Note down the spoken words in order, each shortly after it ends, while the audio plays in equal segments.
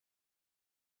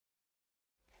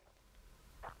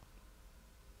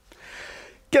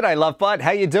G'day Lovebyte,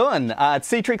 how you doing? It's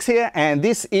cTrix here, and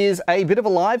this is a bit of a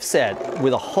live set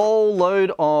with a whole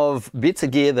load of bits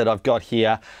of gear that I've got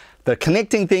here. The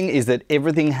connecting thing is that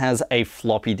everything has a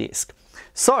floppy disk.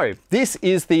 So this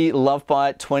is the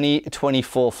Lovebyte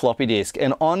 2024 floppy disk,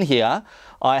 and on here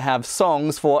I have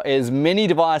songs for as many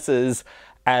devices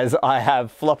as I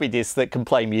have floppy disks that can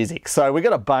play music. So we've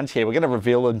got a bunch here. We're going to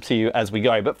reveal them to you as we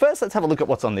go. But first, let's have a look at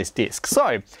what's on this disk.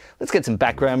 So let's get some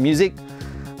background music.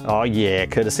 Oh yeah,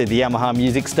 courtesy of the Yamaha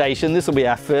Music Station. This will be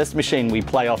our first machine we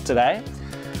play off today.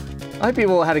 I hope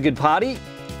you all had a good party.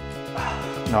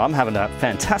 No, I'm having a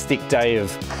fantastic day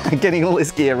of getting all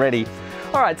this gear ready.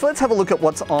 All right, so let's have a look at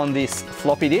what's on this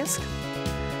floppy disk.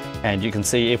 And you can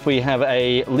see if we have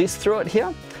a list through it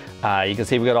here. You can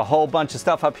see we've got a whole bunch of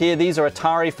stuff up here. These are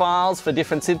Atari files for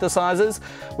different synthesizers.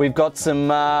 We've got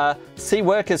some C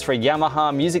workers for a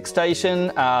Yamaha Music Station.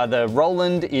 The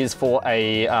Roland is for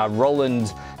a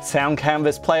Roland sound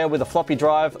canvas player with a floppy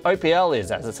drive. OPL is,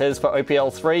 as it says, for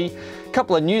OPL 3. A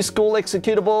couple of new school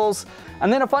executables,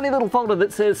 and then a funny little folder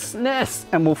that says SNES,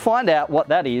 and we'll find out what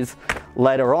that is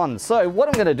later on. So what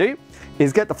I'm going to do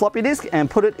is get the floppy disk and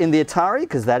put it in the Atari,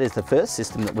 because that is the first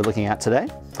system that we're looking at today.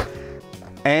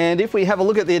 And if we have a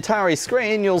look at the Atari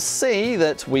screen, you'll see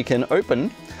that we can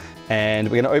open, and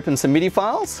we're going to open some MIDI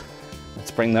files.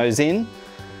 Let's bring those in,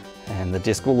 and the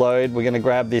disk will load. We're going to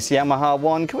grab this Yamaha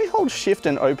one. Can we hold shift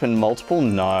and open multiple?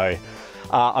 No.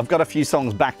 I've got a few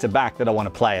songs back to back that I want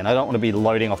to play, and I don't want to be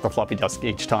loading off the floppy disk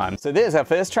each time. So there's our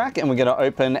first track, and we're going to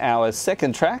open our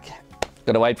second track.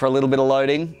 Got to wait for a little bit of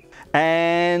loading.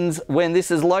 And when this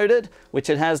is loaded,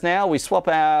 which it has now, we swap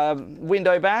our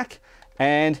window back,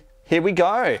 and here we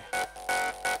go.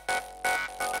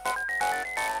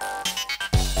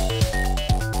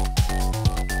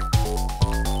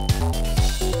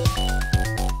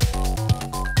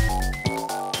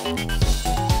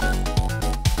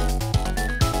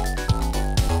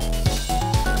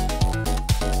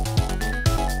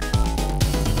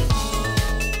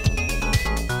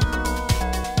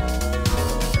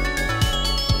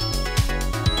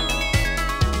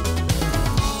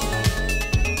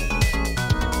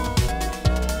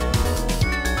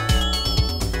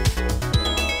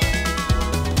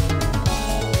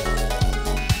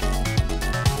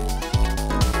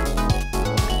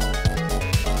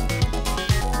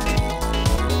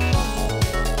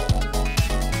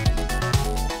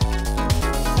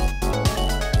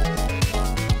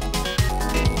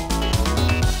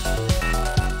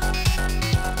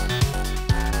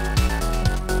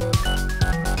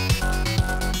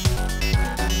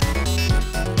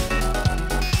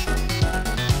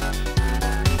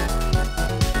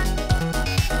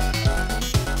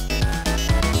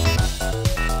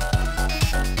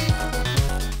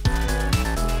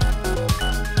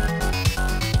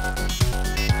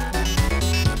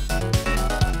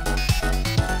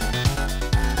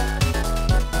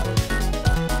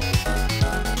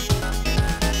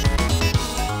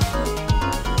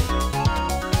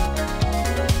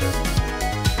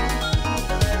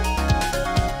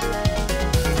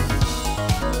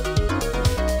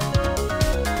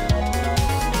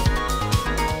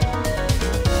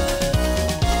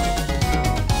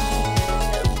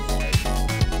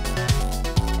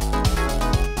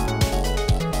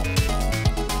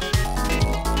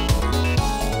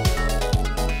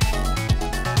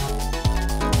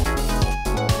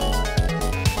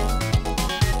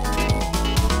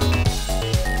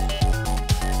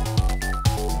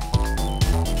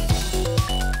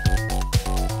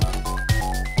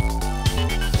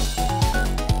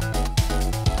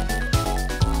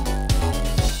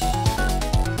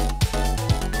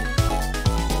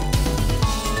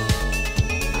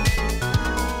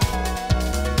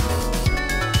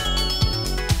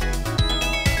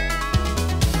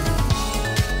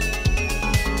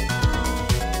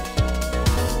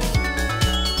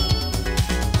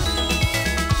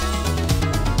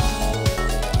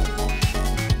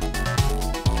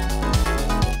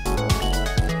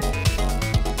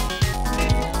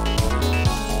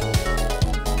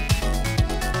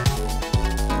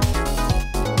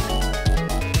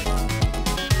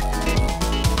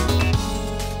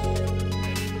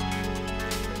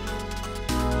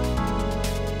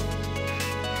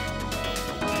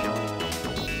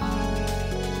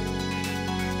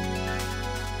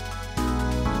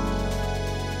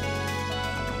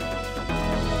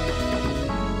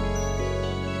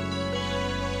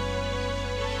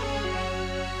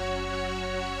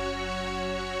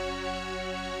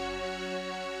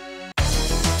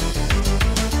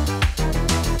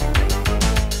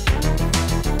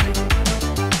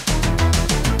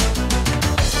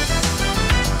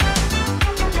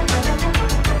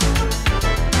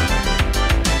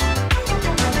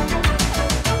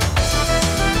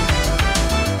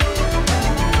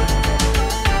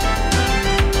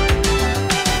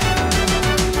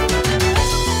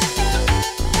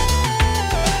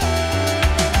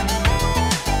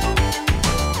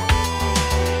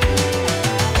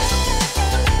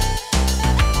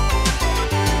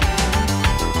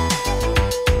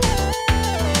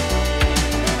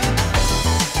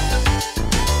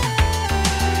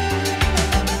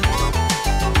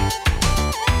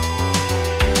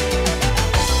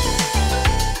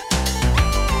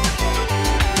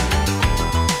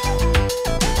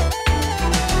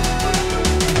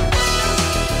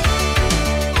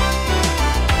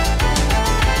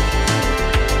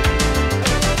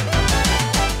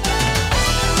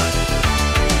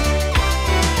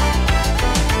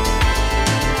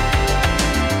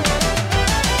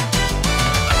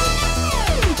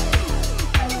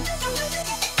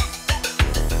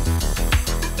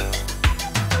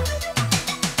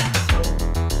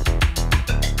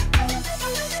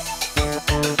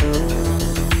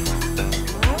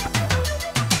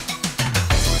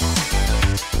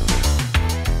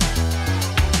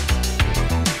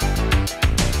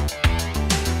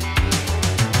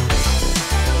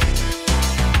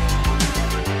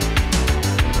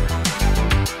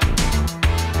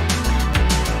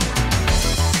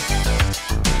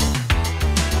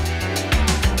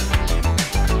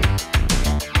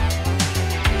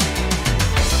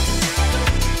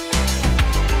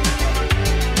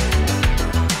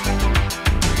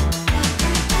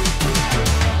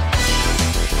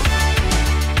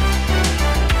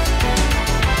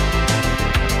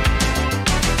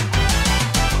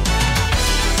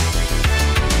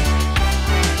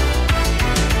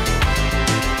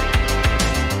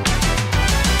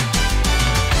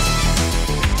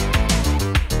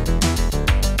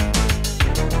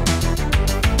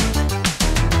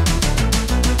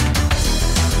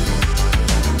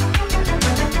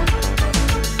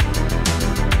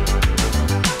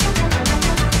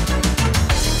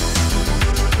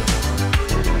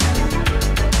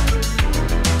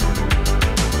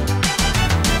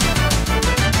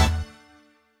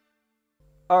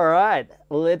 right,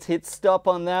 let's hit stop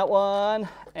on that one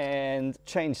and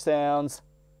change sounds,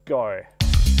 go.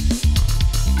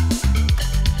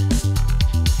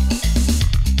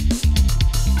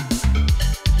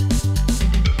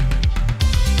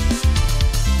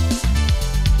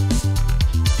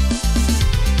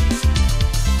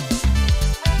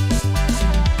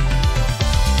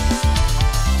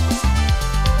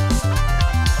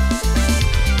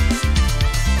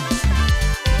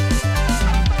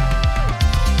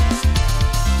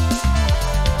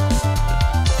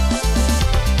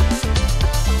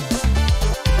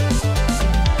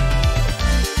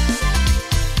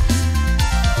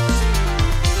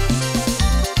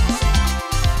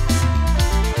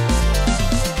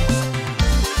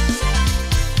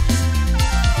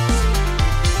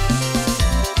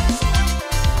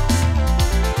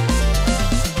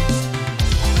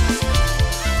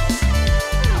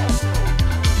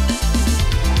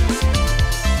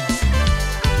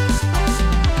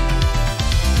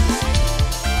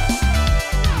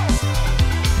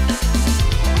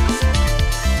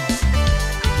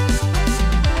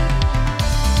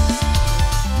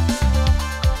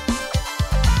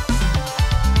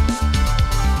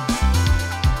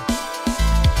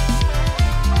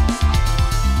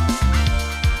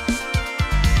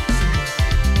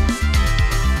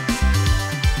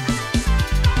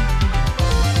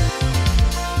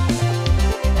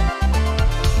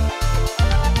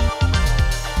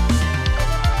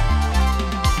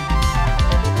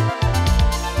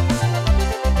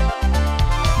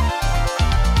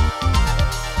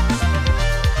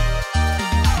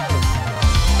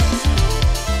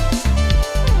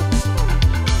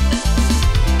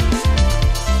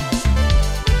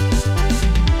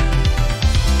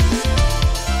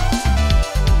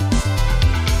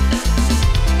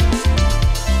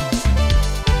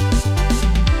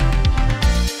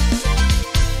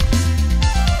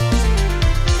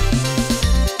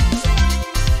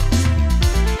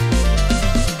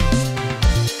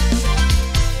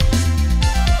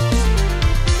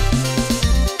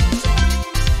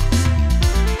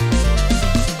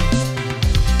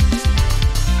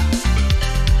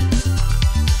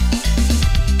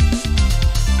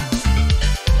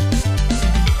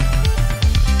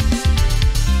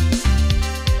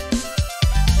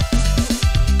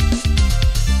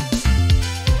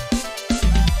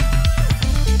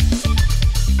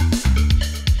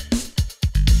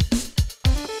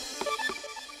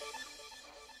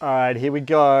 All right, here we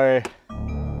go.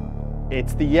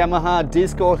 It's the Yamaha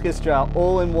Disc Orchestra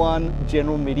all-in-one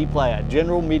General MIDI player,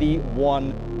 General MIDI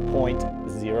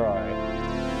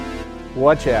 1.0.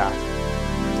 Watch out.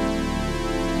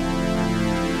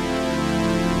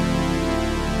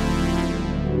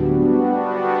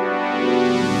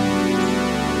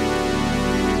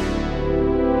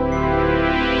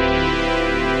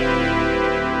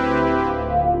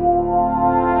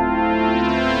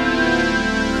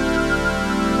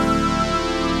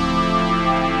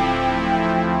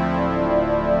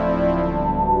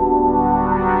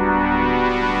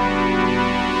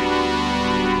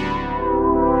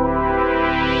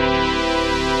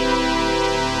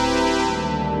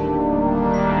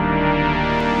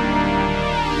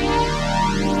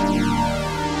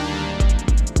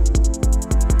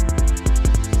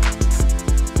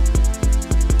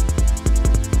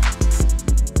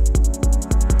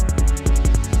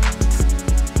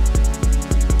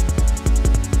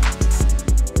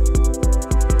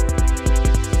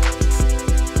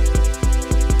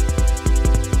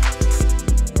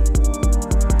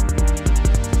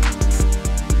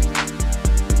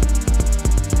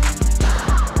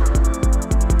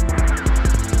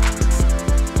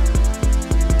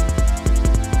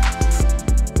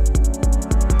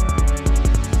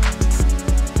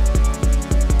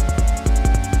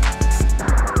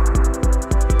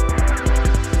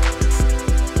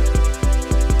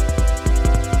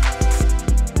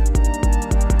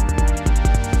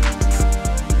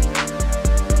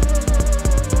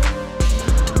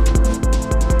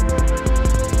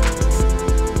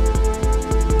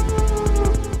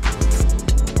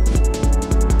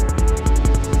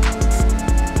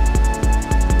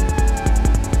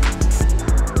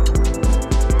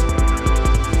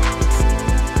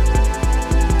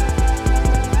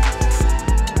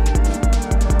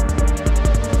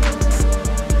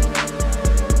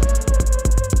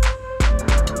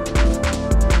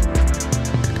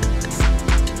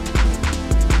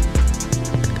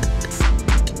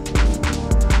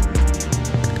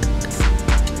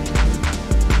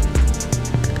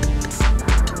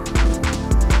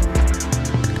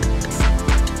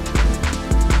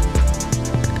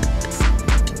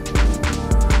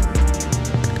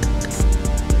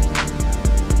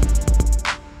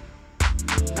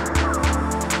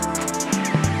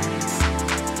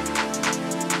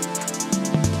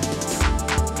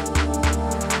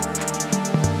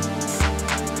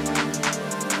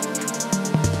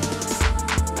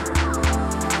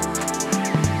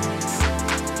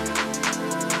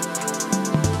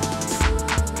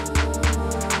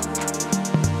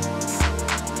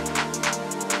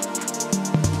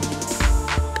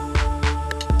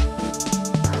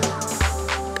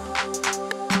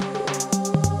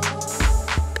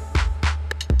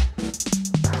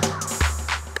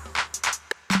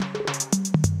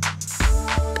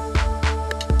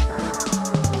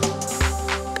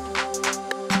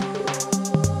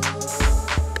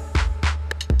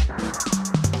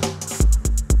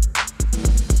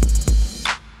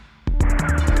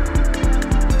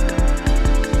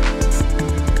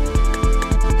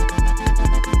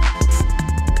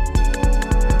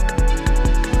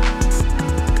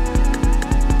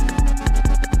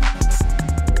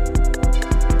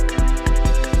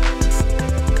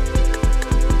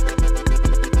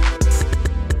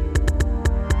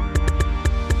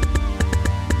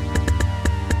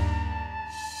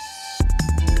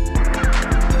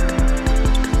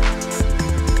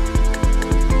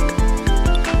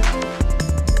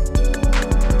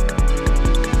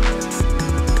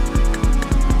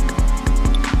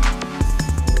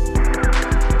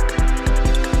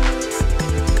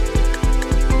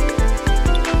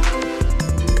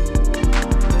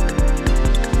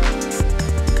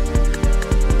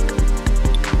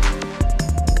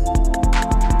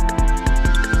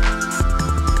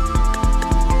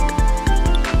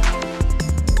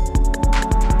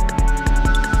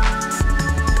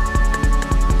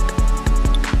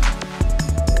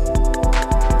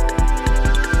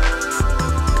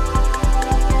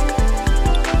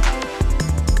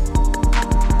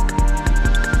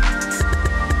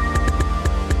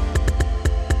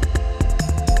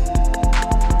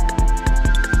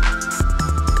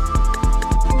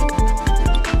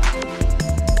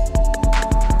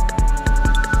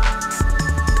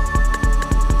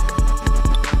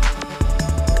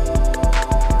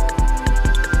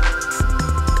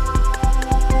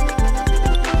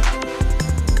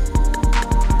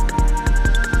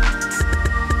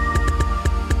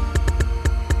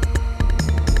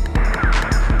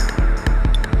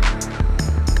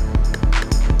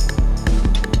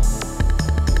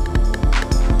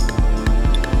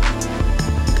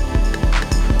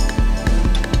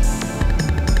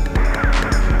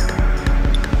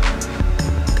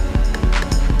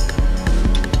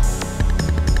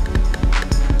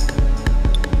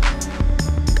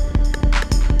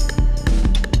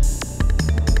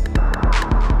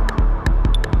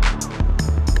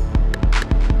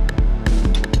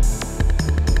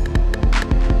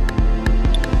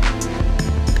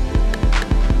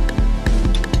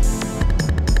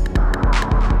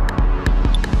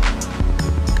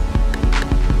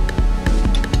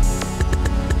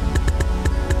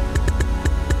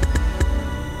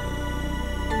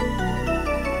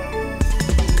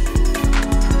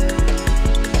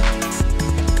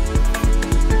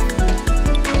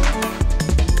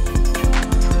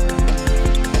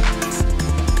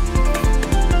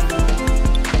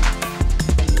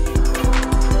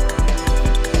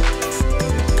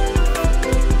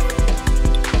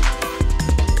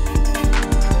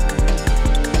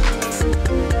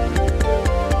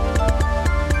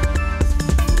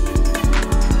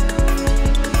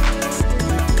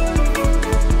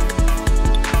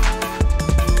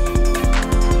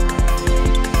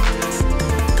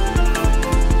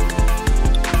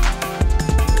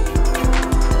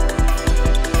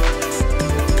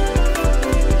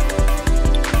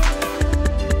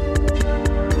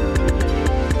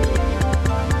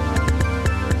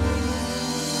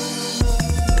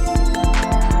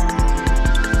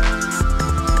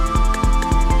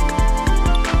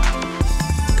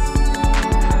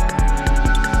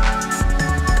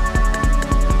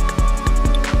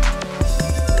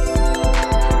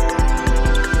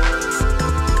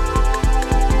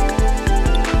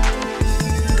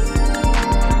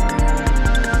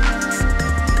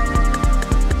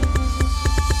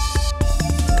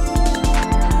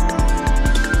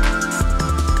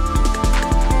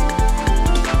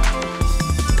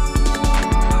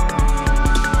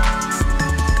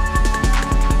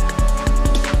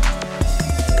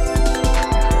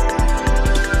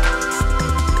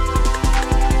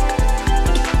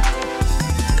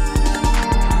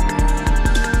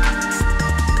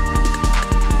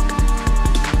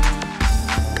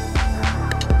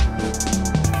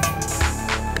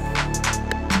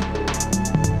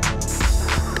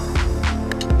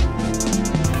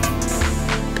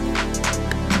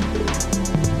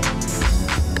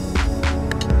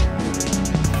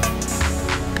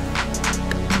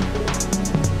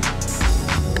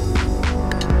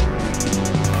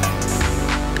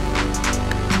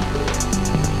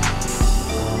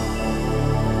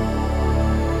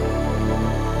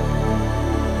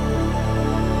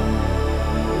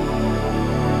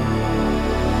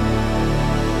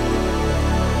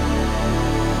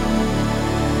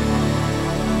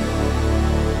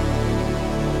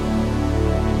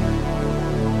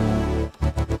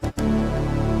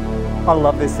 I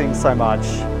love this thing so much.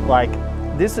 Like,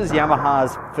 this is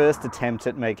Yamaha's first attempt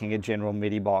at making a general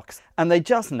MIDI box, and they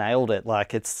just nailed it.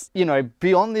 Like, it's, you know,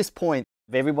 beyond this point,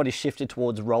 everybody shifted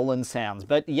towards Roland sounds,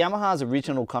 but Yamaha's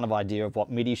original kind of idea of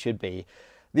what MIDI should be,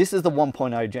 this is the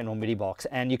 1.0 general MIDI box,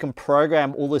 and you can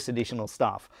program all this additional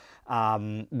stuff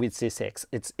with cTrix.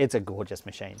 It's a gorgeous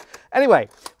machine. Anyway,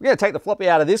 we're going to take the floppy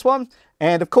out of this one,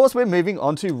 and of course we're moving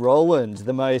on to Roland,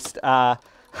 the most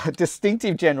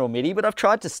distinctive general MIDI, but I've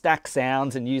tried to stack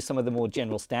sounds and use some of the more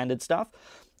general standard stuff.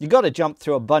 You got to jump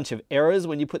through a bunch of errors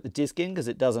when you put the disc in because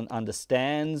it doesn't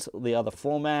understand the other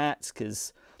formats,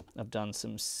 because I've done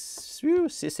some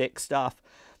cTrix stuff.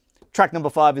 Track number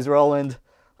 5 is Roland.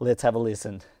 Let's have a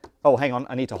listen. Oh, hang on,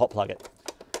 I need to hot plug it.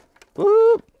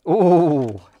 Ooh,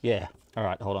 ooh, yeah. All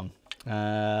right, hold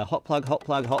on. Hot plug, hot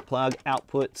plug, hot plug,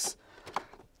 outputs.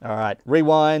 All right,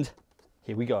 rewind.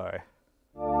 Here we go.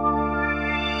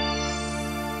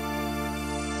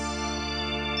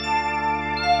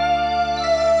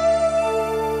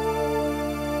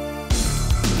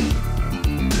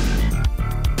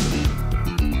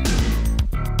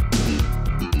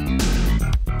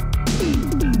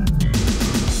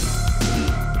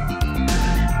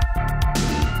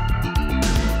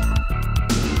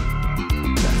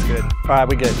 All right,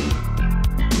 we're good.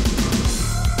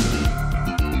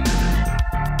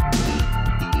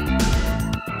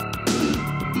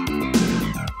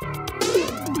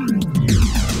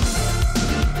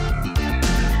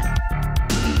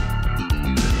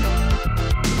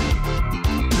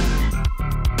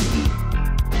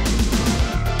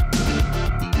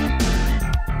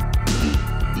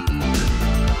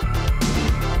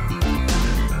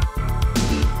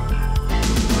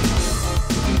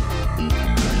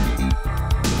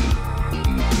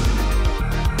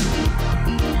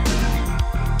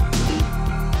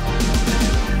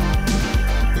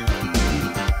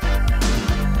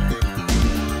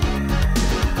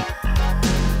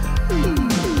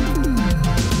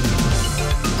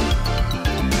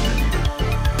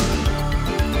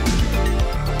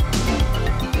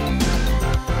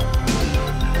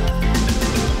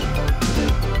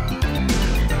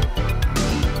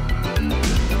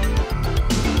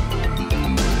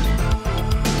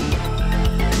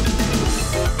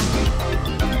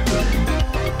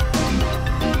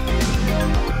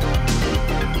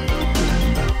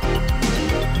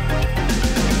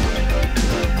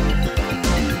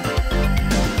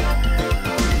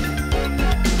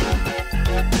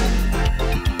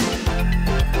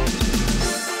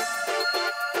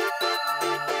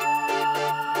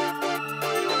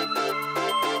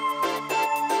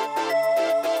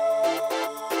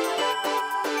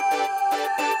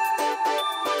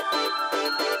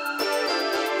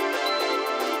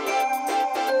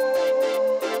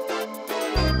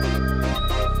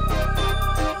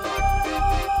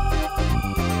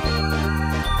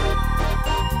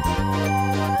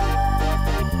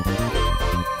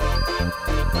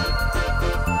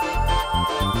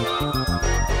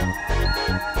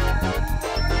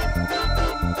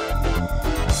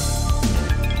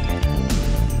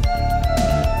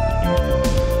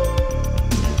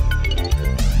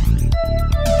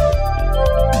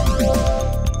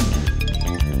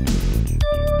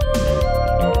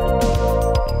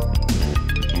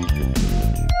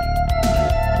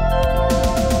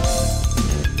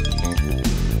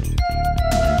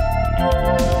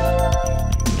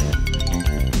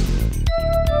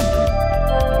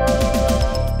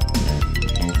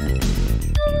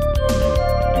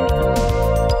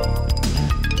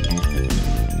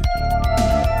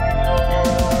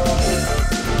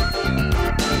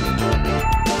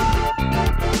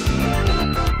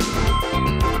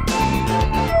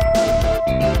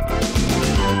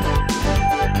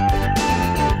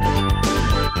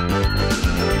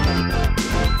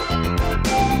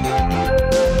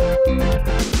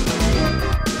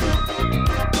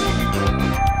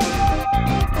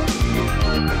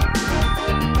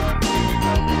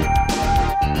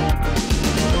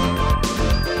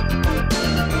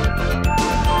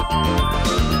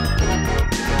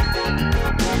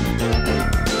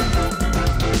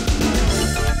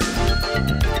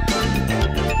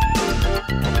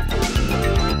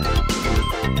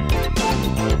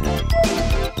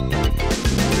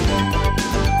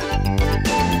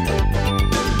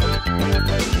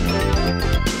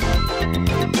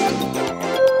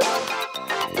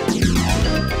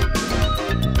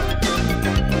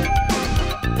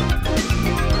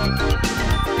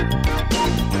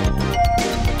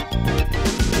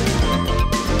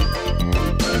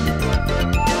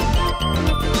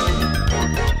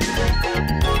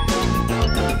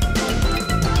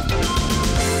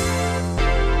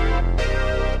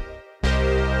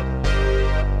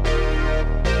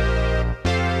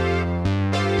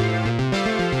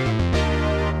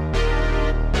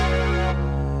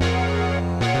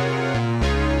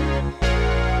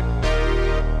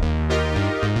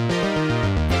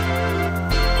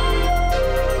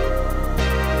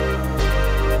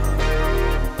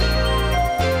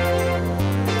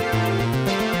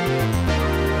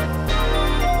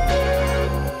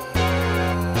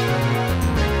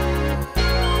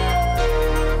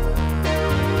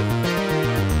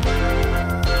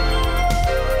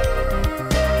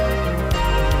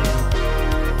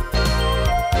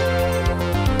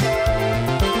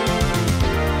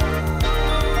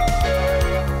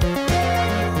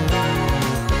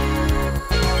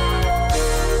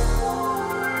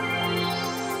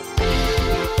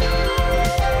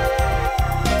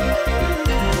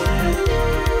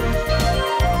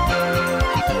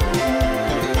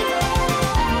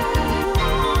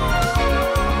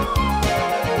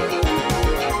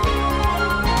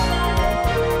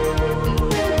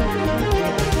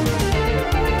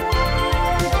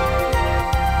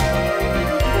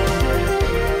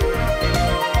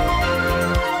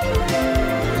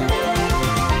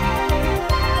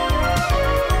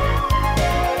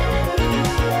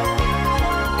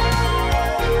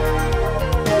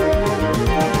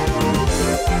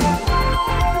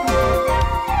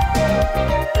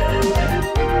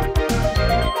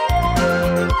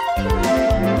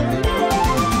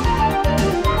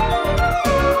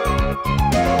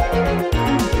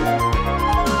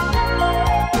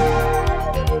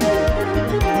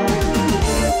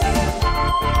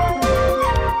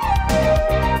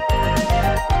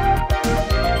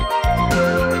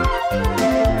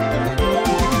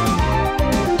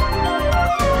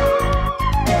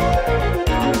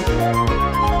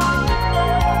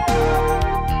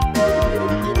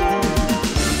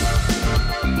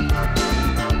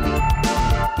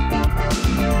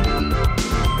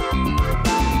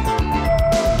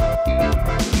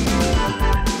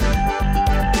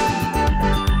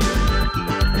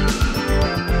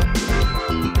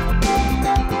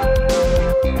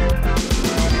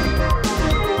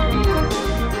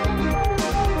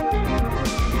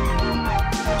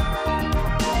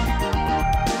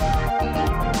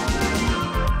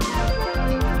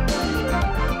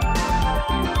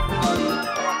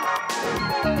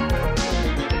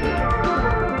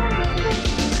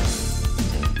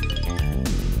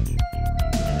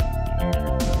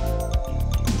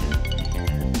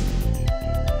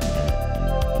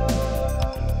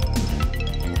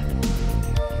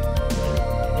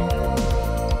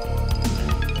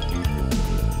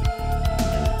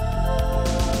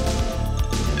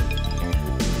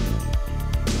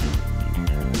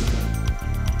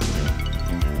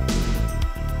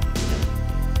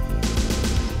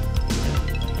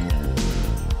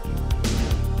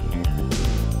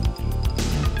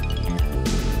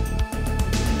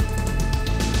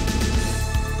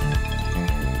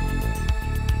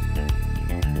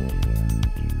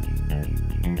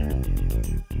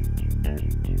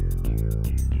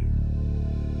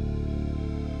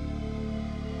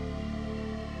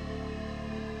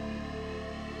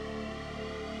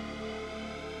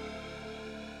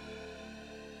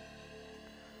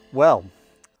 Well,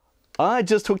 I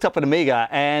just hooked up an Amiga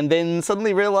and then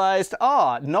suddenly realized,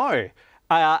 oh no,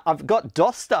 I've got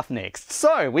DOS stuff next.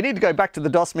 So we need to go back to the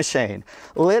DOS machine.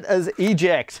 Let us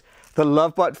eject the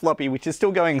Lovebyte floppy, which is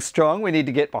still going strong. We need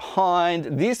to get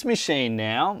behind this machine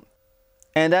now.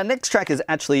 And our next track is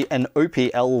actually an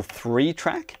OPL3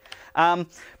 track.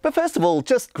 But first of all,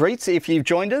 just greets if you've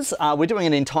joined us. We're doing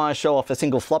an entire show off a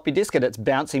single floppy disk and it's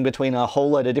bouncing between a whole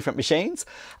load of different machines.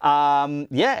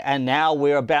 Yeah, and now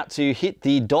we're about to hit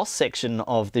the DOS section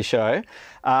of the show.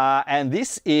 And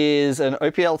this is an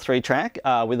OPL3 track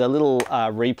with a little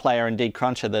replayer and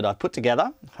decruncher that I put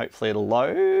together. Hopefully it'll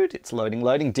load. It's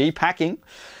loading, depacking.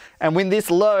 And when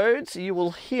this loads, you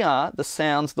will hear the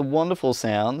sounds, the wonderful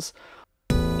sounds.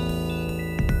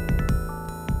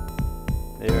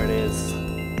 There it is.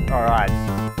 All right.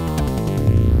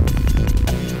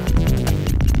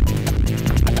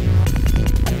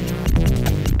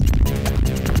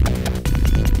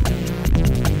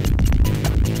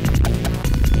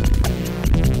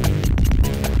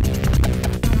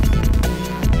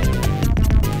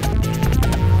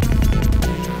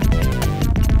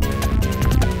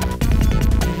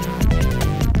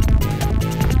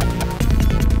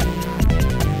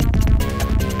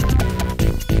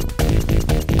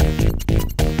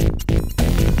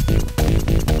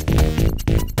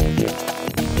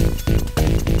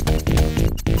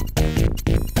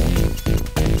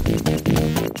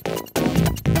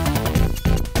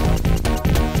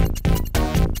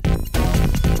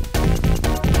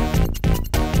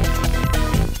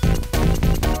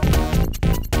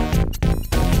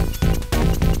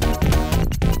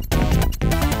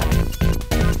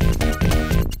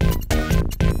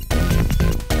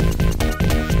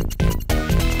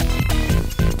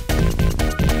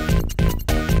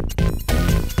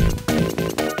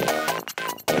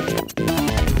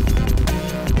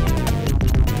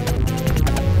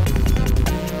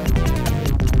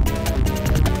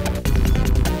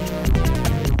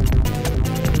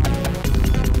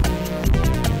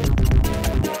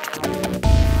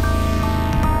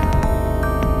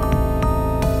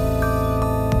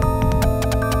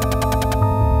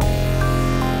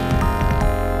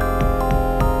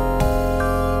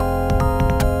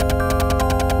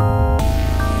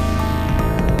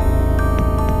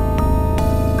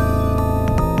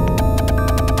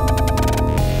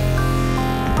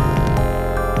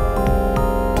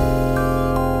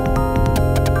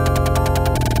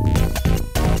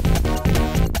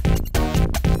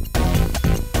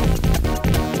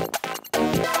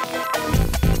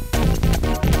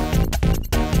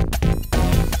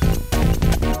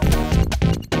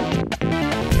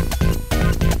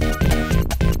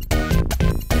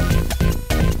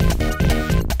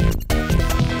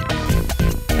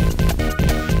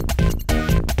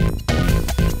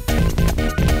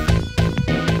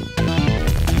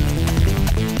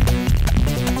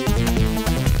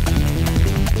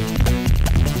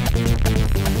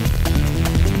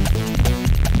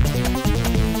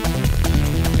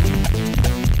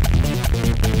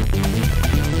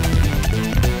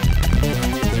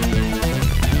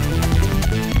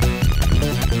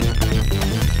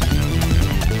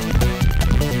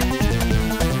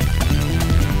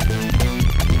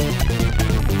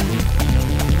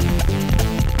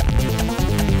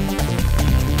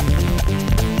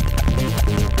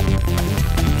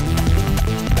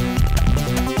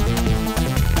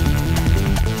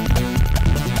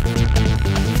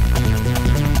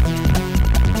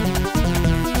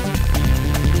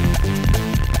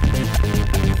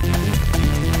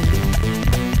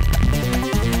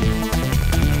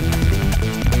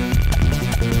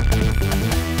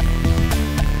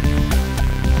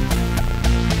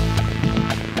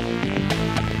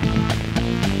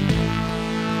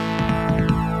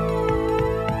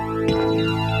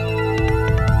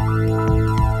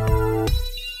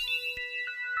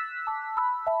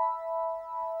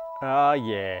 Oh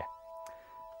yeah,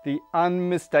 the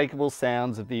unmistakable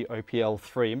sounds of the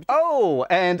OPL3. Oh,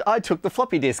 and I took the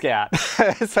floppy disk out,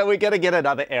 so we're gonna get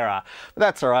another error. But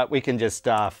that's all right, we can just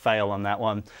fail on that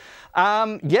one.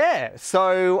 Yeah,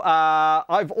 so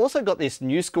I've also got this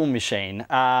new school machine.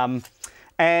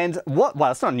 And well,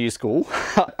 it's not new school.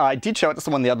 I did show it to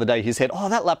someone the other day who said, oh,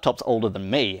 that laptop's older than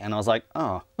me. And I was like,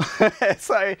 oh,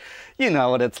 so you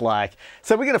know what it's like.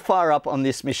 So we're going to fire up on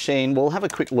this machine. We'll have a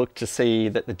quick look to see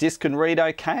that the disk can read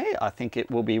okay. I think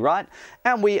it will be right.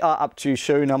 And we are up to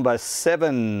show number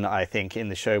 7, I think, in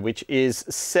the show, which is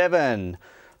 7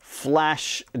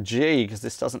 Flash G, because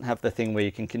this doesn't have the thing where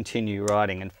you can continue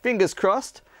writing. And fingers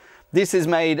crossed, This is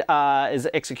made, is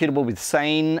executable with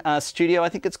Sane Studio, I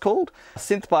think it's called.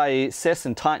 Synth by Cess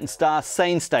and Titan Star,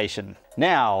 Sane Station.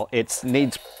 Now, it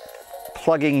needs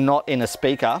plugging not in a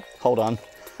speaker. Hold on.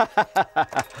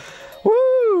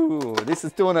 Woo! This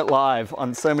is doing it live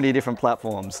on so many different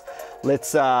platforms.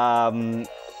 Let's just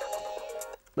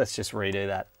redo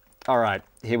that. All right,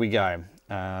 here we go.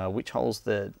 Which hole's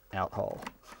the out hole?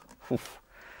 Oof.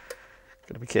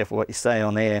 Gotta be careful what you say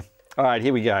on there. All right,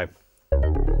 here we go.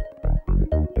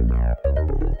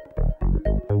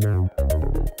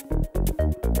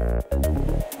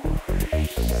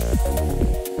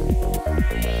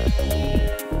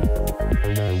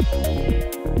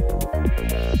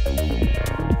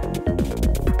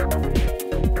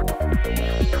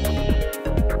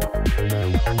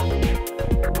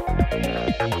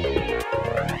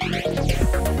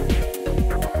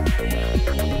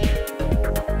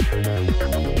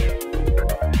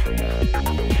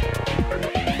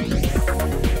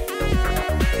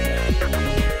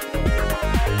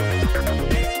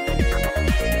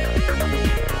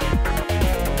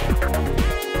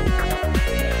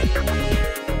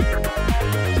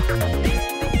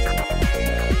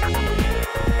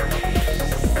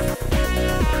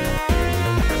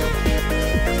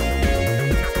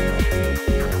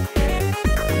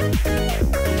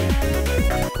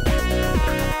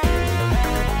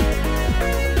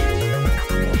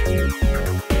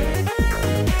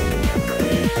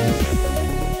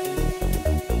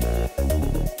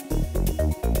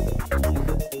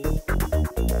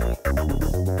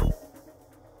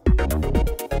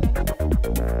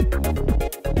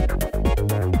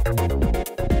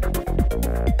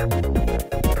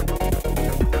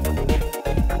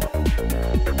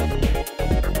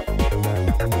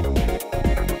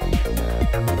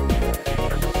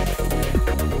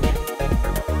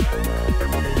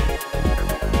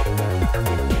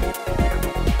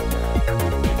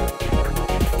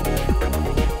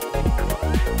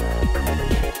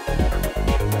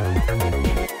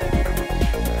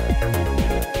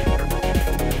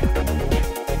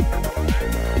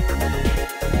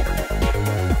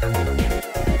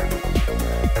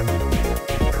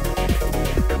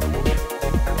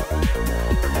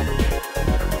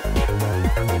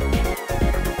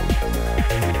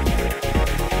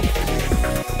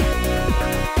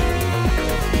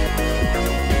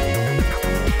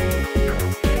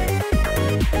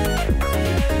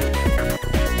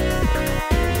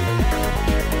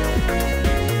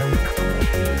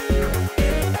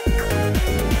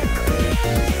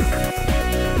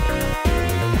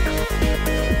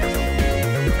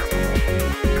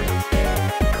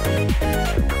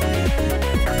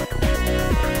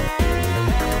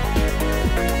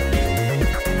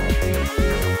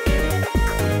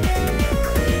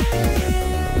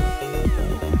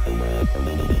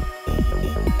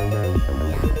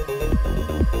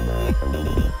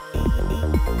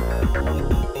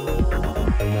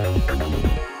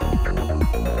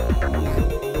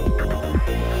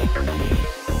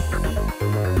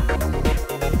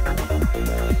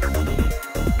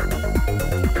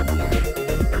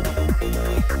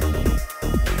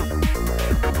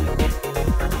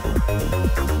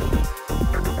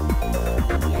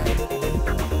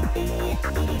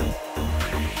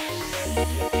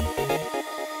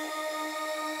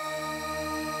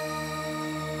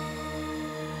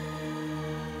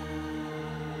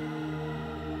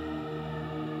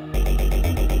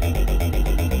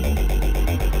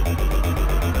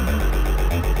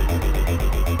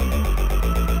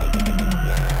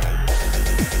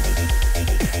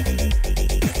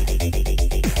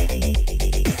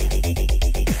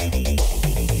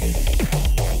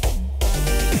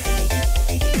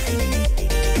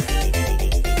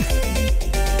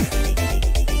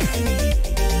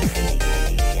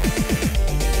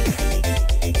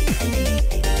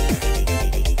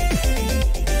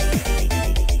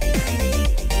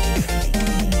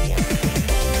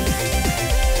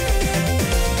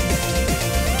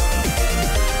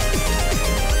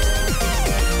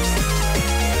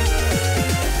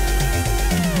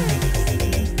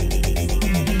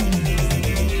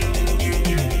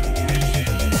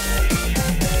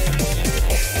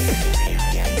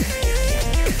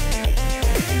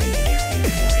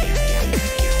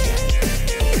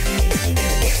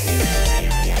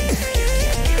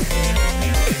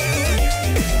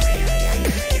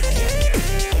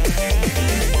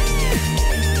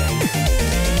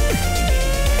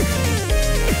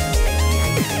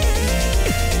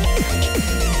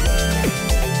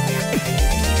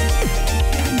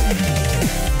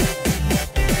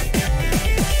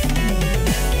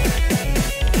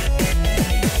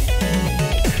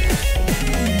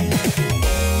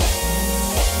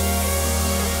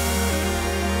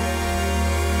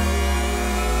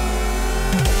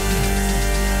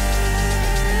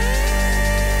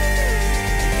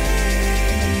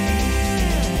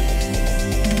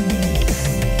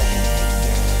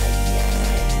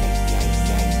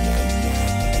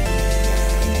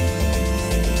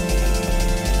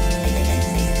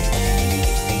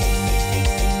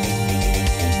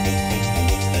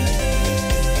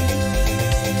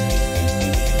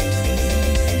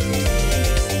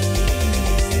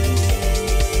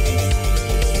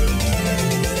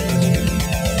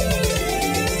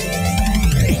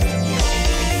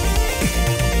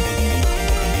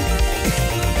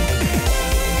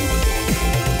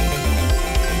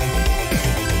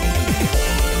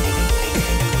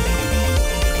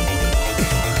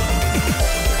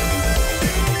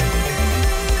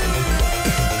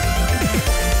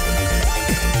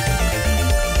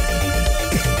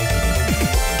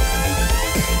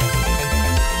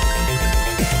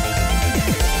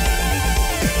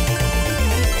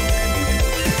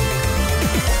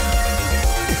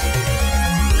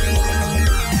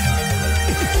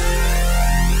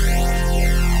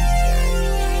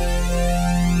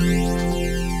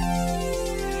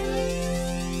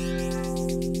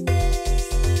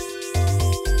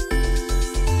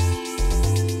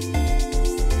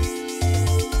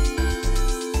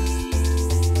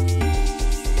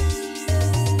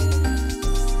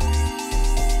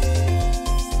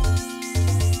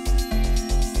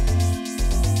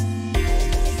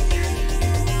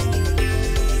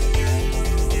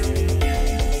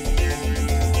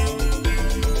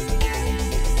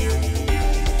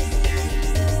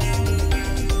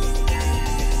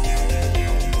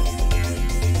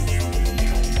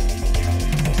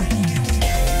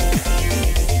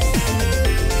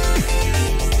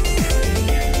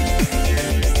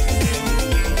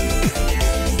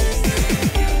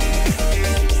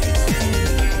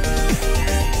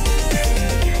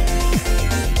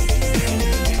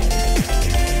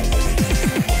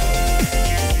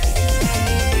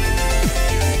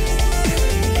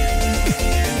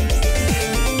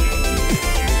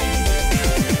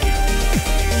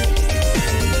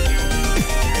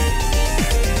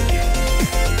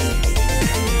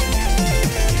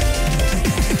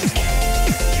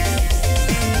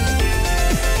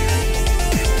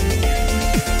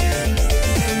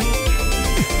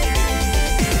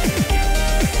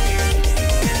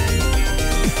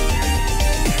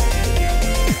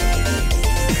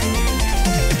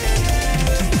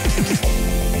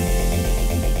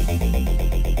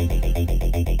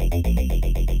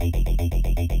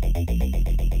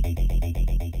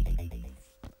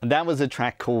 And that was a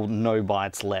track called No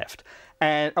Bytes Left.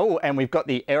 And oh, and we've got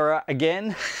the error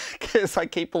again because I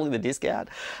keep pulling the disc out.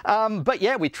 But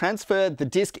yeah, we transferred the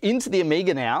disc into the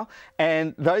Amiga now.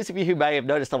 And those of you who may have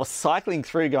noticed, I was cycling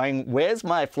through going, where's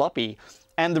my floppy?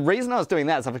 And the reason I was doing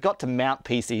that is I forgot to mount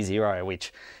PC0,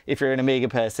 which if you're an Amiga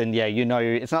person, yeah, you know,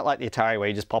 it's not like the Atari where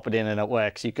you just pop it in and it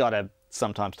works. You've got to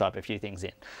sometimes type a few things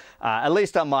in. At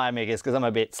least on my Amigas, because I'm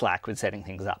a bit slack with setting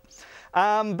things up.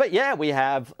 But yeah, we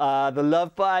have the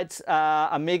Lovebyte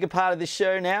Amiga part of the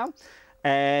show now.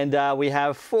 And we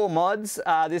have 4 mods.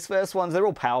 This first one's, they're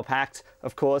all power packed,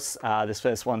 of course. This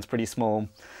first one's pretty small.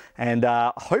 And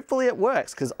hopefully it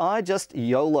works, because I just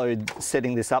YOLO'd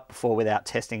setting this up before without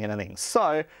testing anything.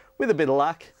 So, with a bit of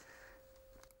luck,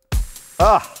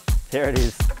 here it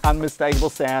is. Unmistakable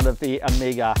sound of the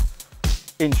Amiga.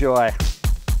 Enjoy.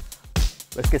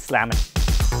 Let's get slamming.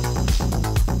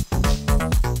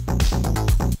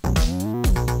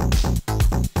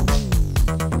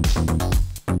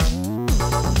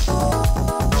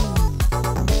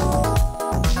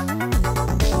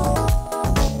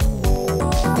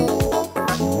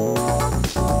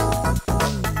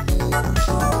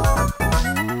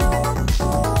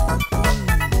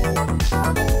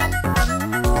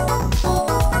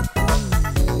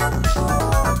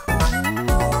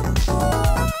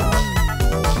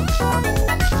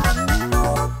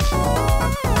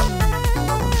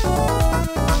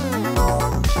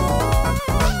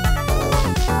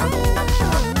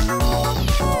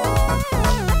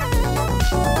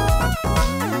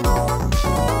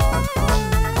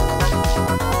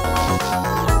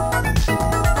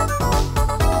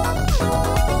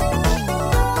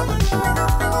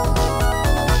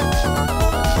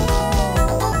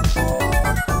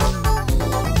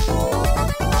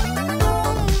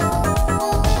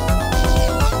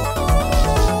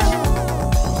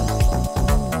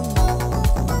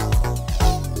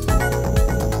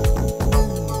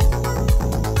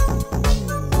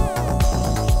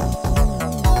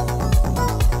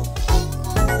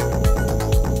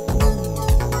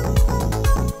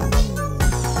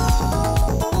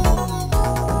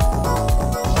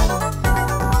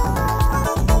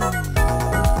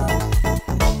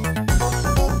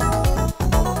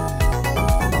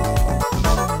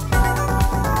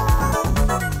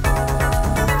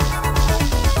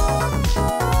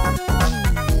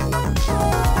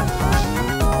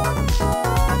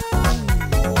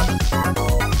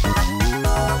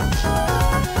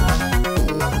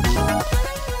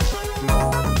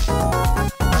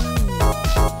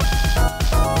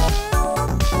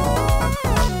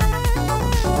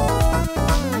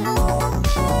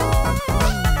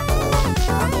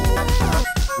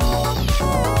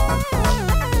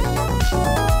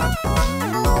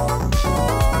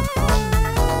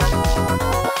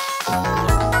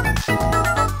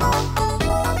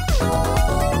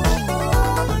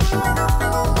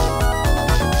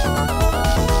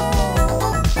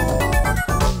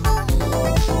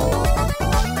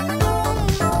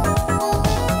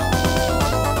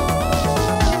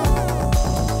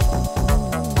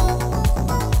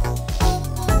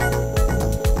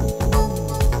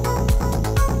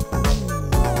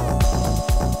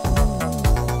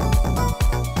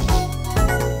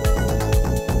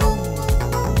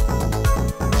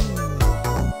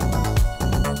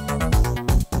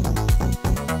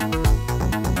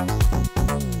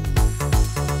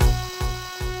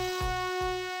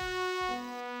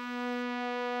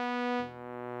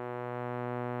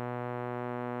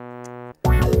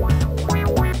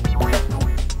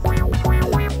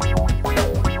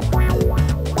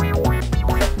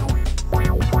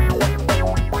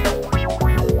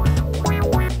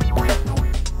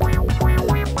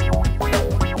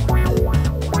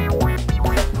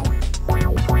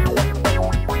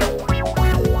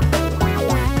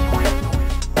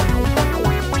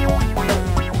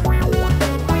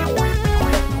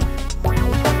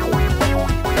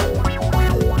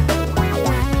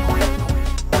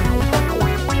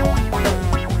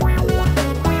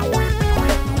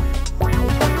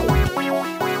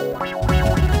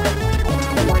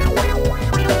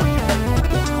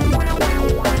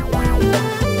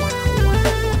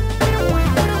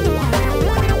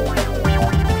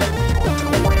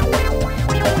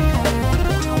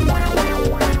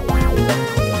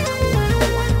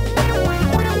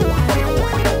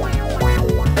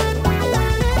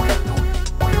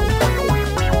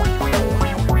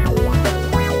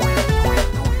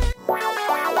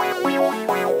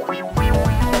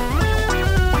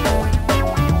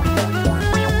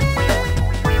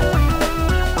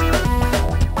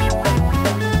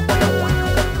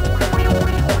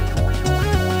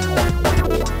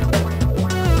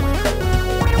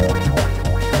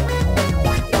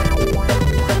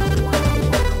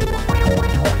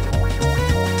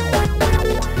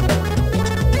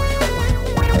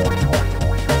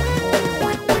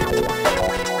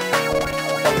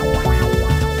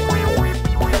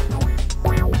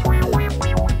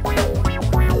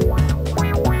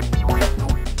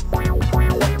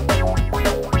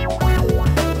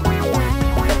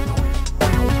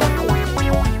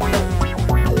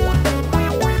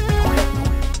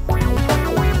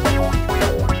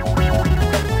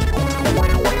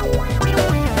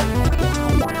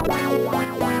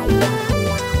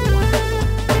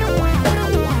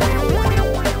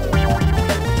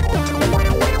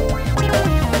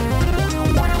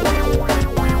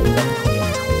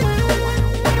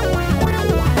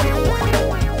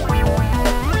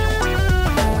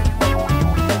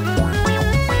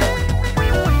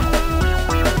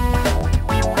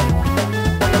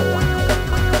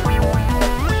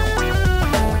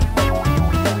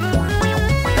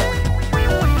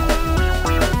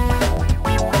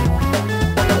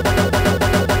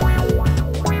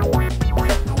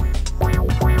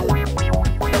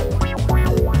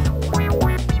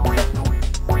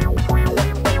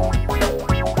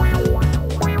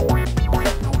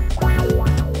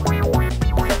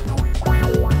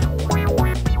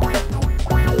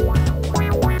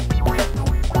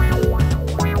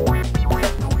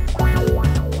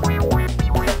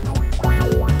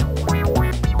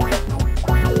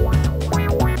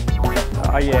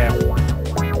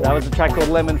 That was a track called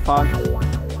Lemon Funk.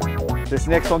 This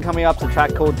next one coming up is a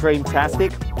track called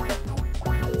Dreamtastic.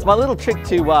 It's my little trick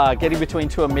to getting between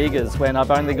two Amigas when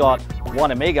I've only got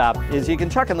one Amiga, is you can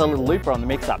chuck in the little looper on the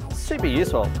mixer. Super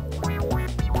useful.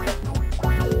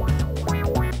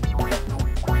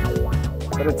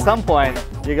 But at some point,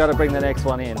 you got to bring the next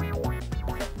one in.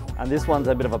 And this one's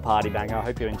a bit of a party banger. I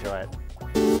hope you enjoy it.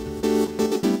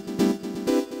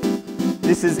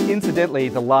 This is incidentally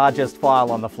the largest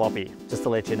file on the floppy, just to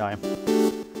let you know.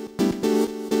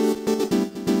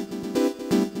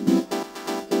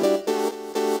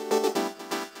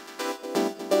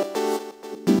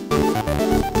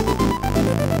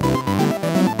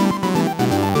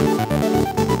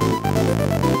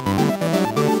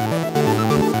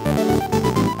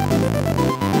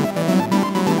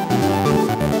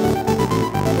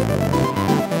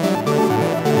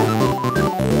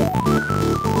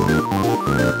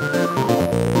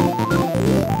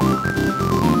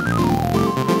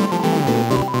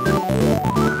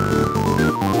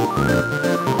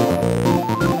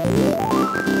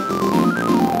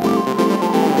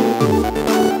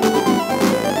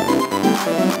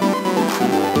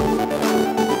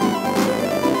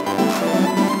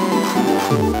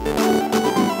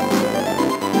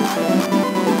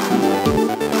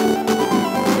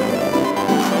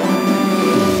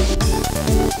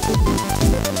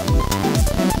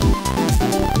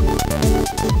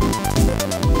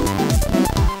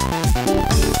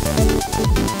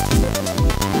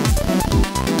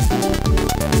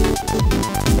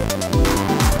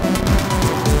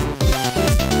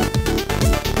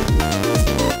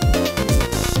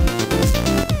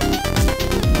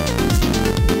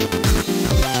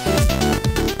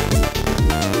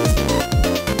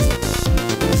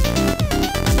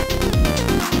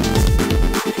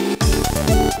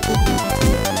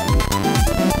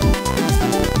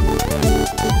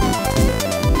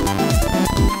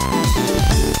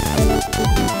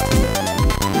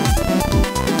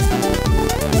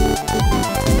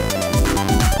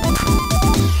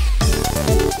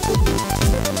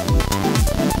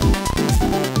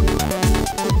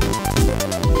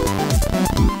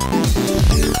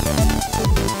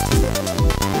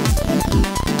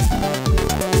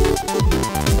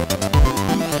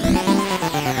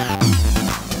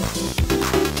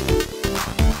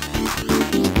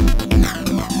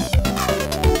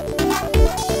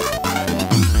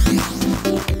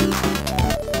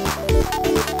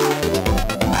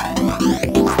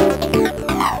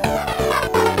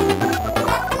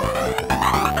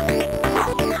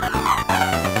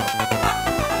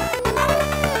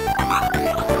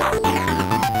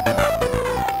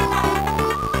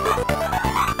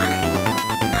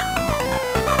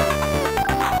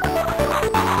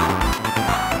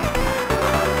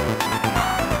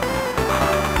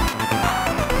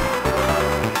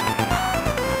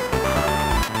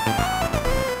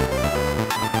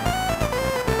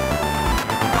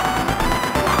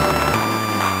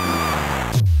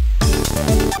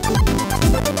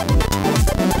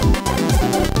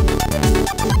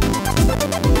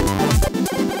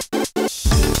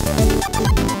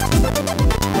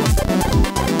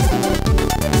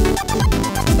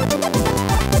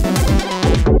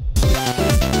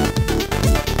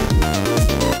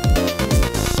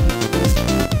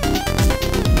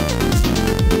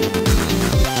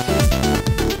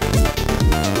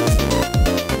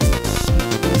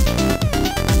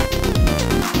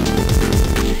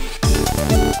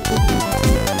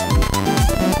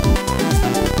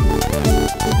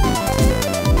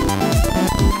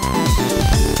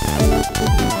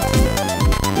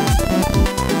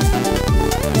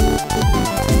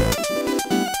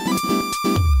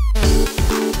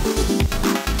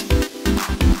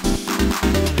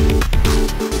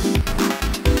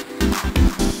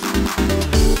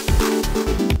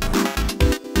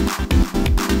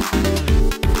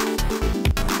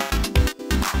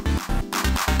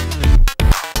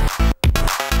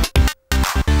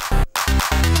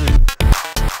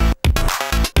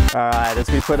 Alright, as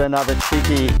we put another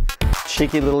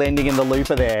cheeky little ending in the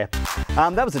looper there.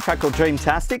 That was a track called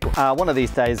Dreamtastic. One of these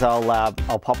days I'll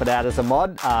pop it out as a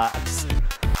mod. I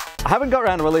haven't got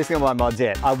around to releasing all my mods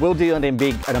yet. I will do it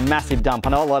in a massive dump. I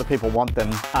know a lot of people want them.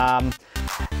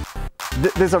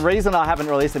 There's a reason I haven't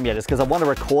released them yet. It's because I want to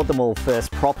record them all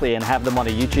first properly and have them on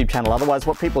a YouTube channel. Otherwise,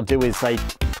 what people do is they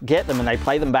get them and they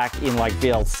play them back in like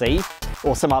VLC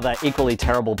or some other equally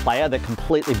terrible player that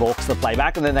completely balks the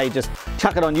playback, and then they just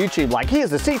chuck it on YouTube like,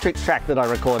 here's the cTrix track that I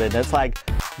recorded. And it's like,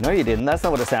 no you didn't, that's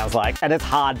not what it sounds like. And it's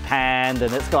hard panned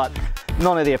and it's got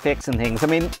none of the effects and things. I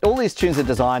mean, all these tunes are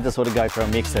designed to sort of go through a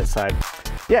mixer, so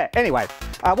yeah. Anyway,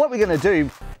 what we're gonna do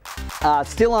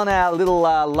Still on our little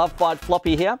Lovebyte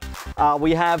floppy here,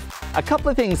 we have a couple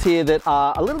of things here that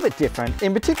are a little bit different.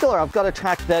 In particular, I've got a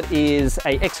track that is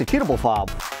a executable file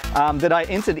that I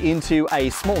entered into a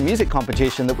small music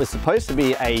competition that was supposed to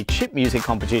be a chip music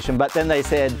competition, but then they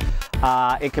said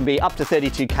it can be up to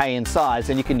 32K in size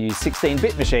and you can use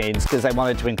 16-bit machines because they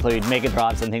wanted to include Mega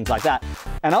Drives and things like that.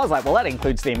 And I was like, well, that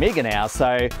includes the Amiga now,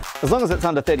 so as long as it's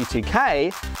under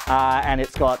 32K and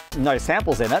it's got no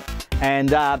samples in it,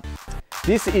 and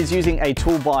this is using a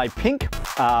tool by Pink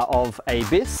of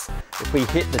Abyss. If we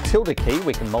hit the tilde key,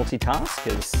 we can multitask,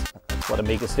 because that's what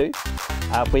Amigas do.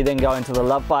 If we then go into the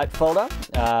Lovebyte folder,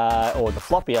 or the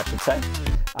floppy, I should say,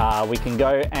 we can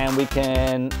go and we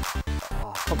can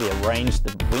probably arrange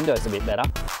the windows a bit better.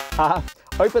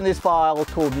 Open this file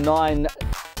called 9disco,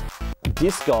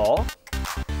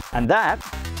 and that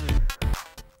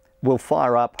will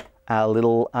fire up our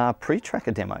little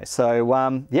pre-tracker demo.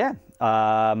 So yeah.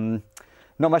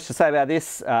 Not much to say about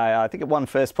this. I think it won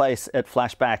first place at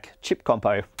Flashback Chip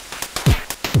Compo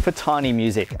for tiny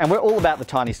music. And we're all about the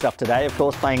tiny stuff today, of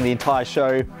course, playing the entire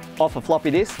show off a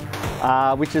floppy disk,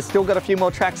 which has still got a few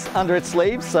more tracks under its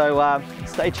sleeves, so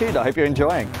stay tuned. I hope you're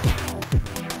enjoying.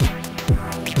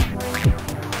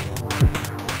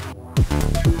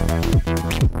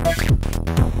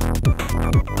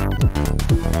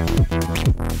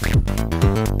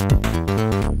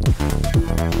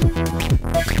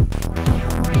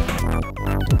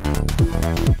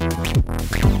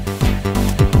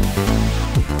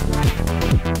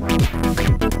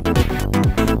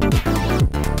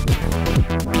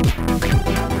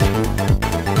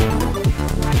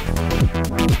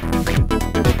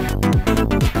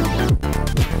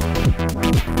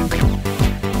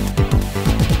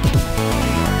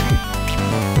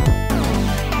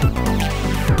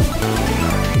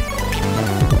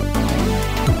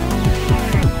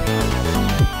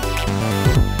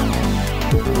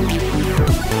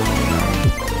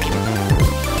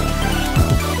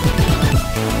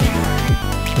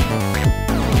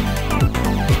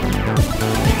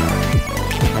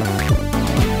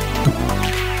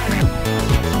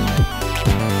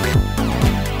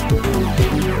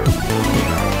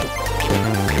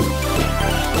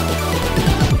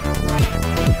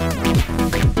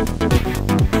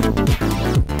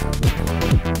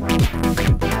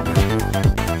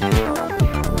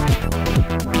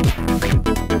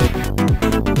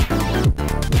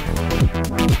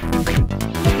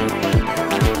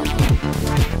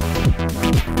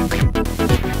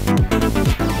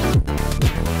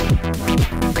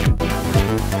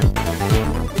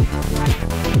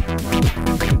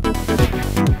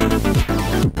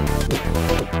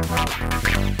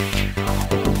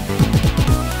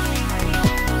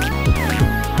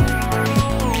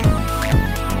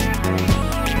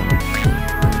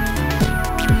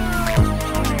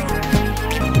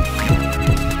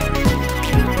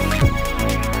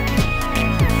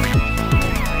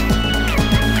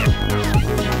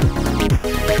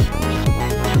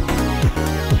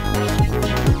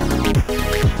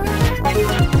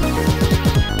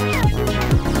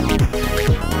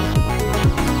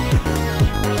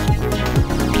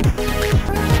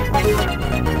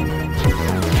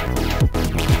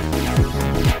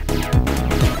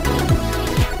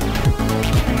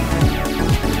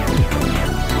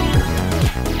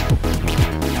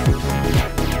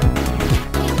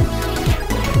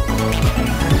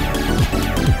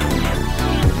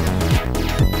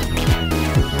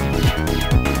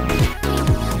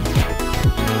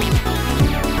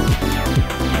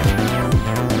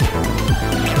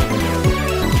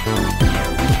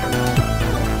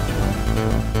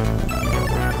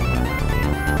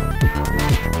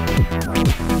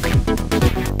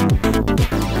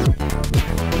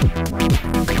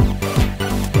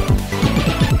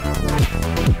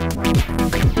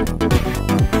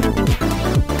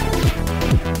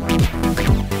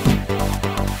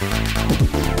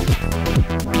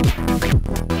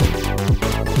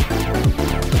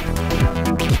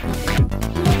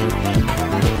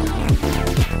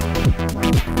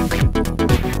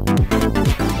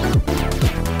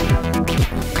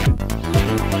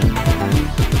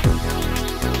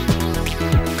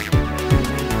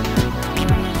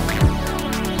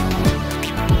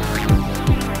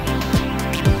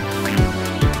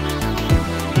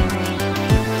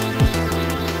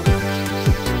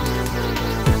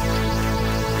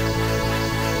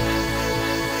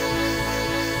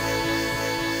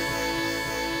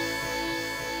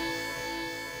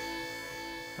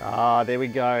 Ah, there we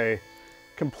go.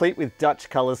 Complete with Dutch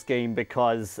color scheme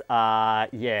because,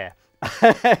 yeah,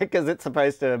 because it's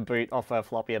supposed to boot off a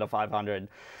floppy at a 500,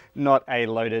 not a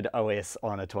loaded OS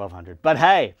on a 1200. But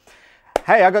hey,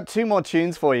 Hey, I got 2 more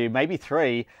tunes for you, maybe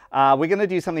 3. We're going to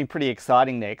do something pretty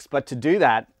exciting next, but to do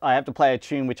that, I have to play a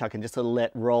tune which I can just sort of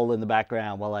let roll in the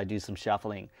background while I do some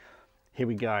shuffling. Here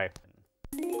we go.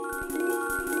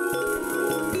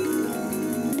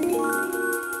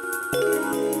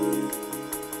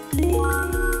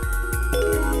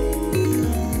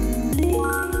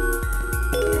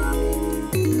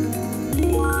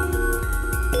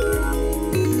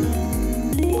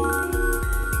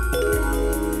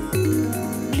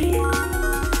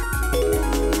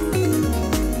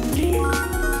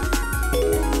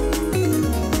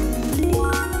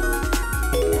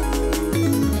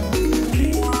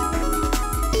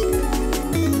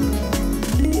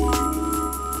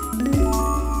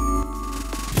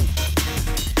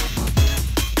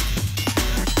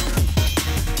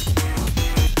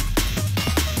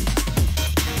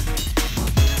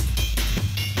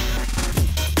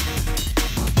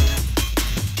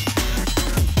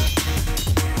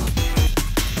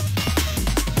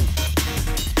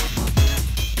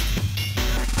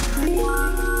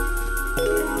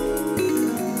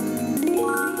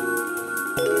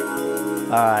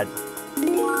 Alright,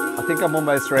 I think I'm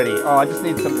almost ready. Oh, I just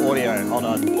need some audio, hold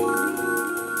on.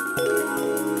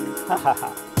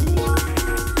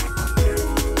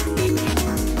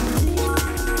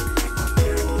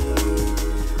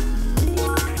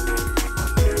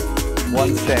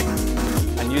 One sec,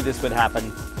 I knew this would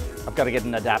happen. I've got to get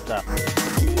an adapter.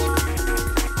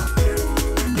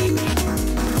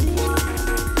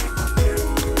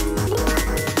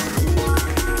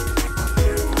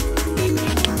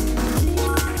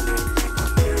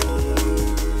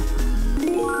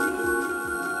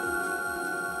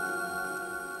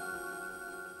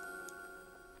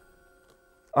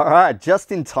 All right,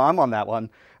 just in time on that one.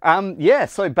 Yeah,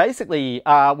 so basically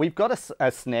we've got a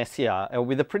SNES here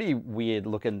with a pretty weird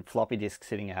looking floppy disk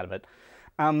sitting out of it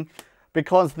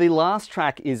because the last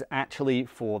track is actually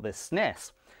for the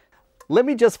SNES. Let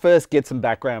me just first get some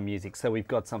background music so we've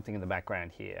got something in the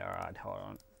background here. All right, hold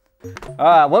on. All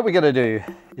right, what we're going to do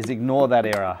is ignore that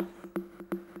error.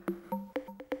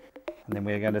 And then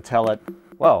we're going to tell it,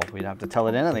 well, we don't have to tell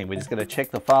it anything. We're just going to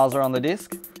check the files are on the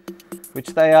disk, which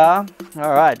they are.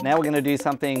 All right, now we're going to do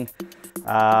something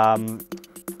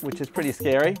which is pretty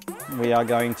scary. We are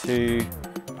going to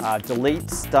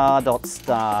delete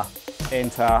star.star,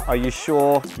 enter. Are you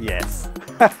sure? Yes.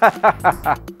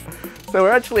 So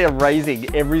we're actually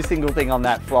erasing every single thing on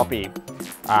that floppy.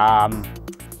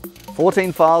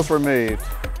 14 files removed.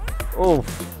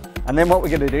 Oof. And then what we're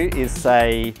going to do is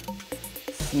say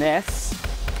SNES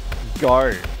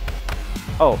go.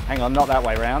 Oh, hang on, not that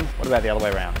way around. What about the other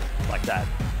way around? Like that.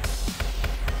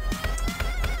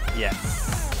 Yes.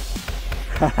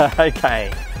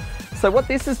 Okay. So what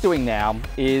this is doing now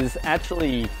is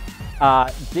actually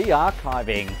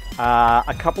de-archiving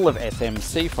a couple of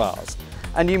SMC files.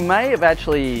 And you may have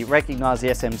actually recognized the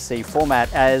SMC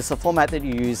format as a format that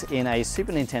you use in a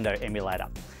Super Nintendo emulator.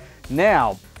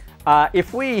 Now,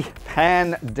 if we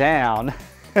pan down,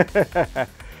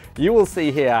 you will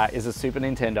see here is a Super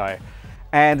Nintendo.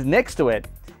 And next to it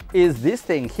is this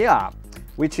thing here,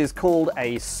 which is called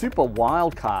a Super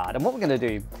Wildcard. And what we're going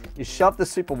to do is shove the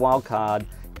Super Wildcard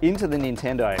into the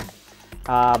Nintendo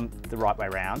the right way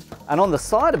around. And on the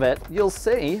side of it, you'll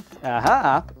see,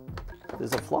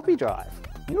 there's a floppy drive.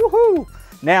 Woohoo!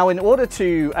 Now, in order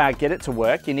to get it to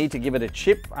work, you need to give it a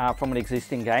chip from an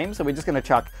existing game. So we're just going to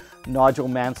chuck Nigel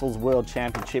Mansell's World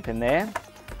Championship in there,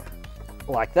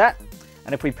 like that.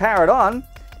 And if we power it on,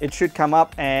 it should come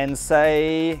up and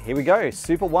say, here we go,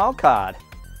 Super Wildcard.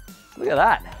 Look at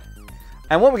that.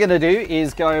 And what we're going to do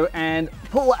is go and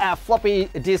pull our floppy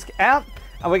disk out,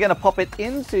 and we're going to pop it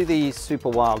into the Super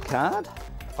Wildcard.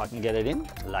 If I can get it in,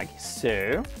 like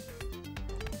so.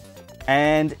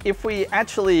 And if we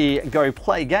actually go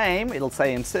play game, it'll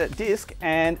say insert disk,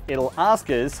 and it'll ask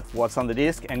us what's on the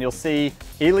disk, and you'll see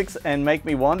Elix and Make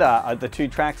Me Wander are the 2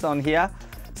 tracks on here.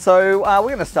 So we're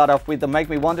going to start off with the Make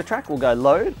Me Wander track. We'll go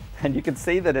load, and you can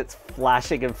see that it's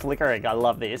flashing and flickering. I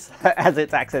love this as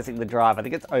it's accessing the drive. I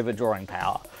think it's overdrawing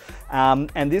power.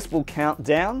 And this will count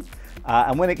down,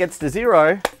 and when it gets to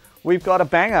 0, we've got a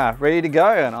banger ready to go.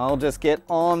 And I'll just get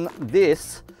on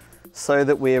this so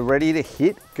that we're ready to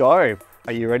hit go.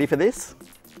 Are you ready for this?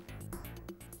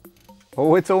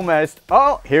 Oh, it's almost.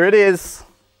 Oh, here it is.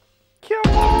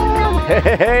 Come on.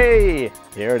 Hey,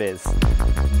 here it is.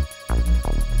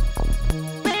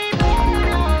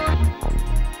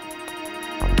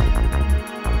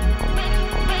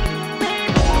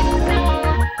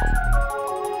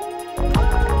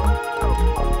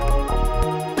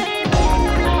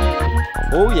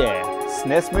 Oh yeah,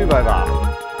 SNES move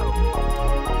over.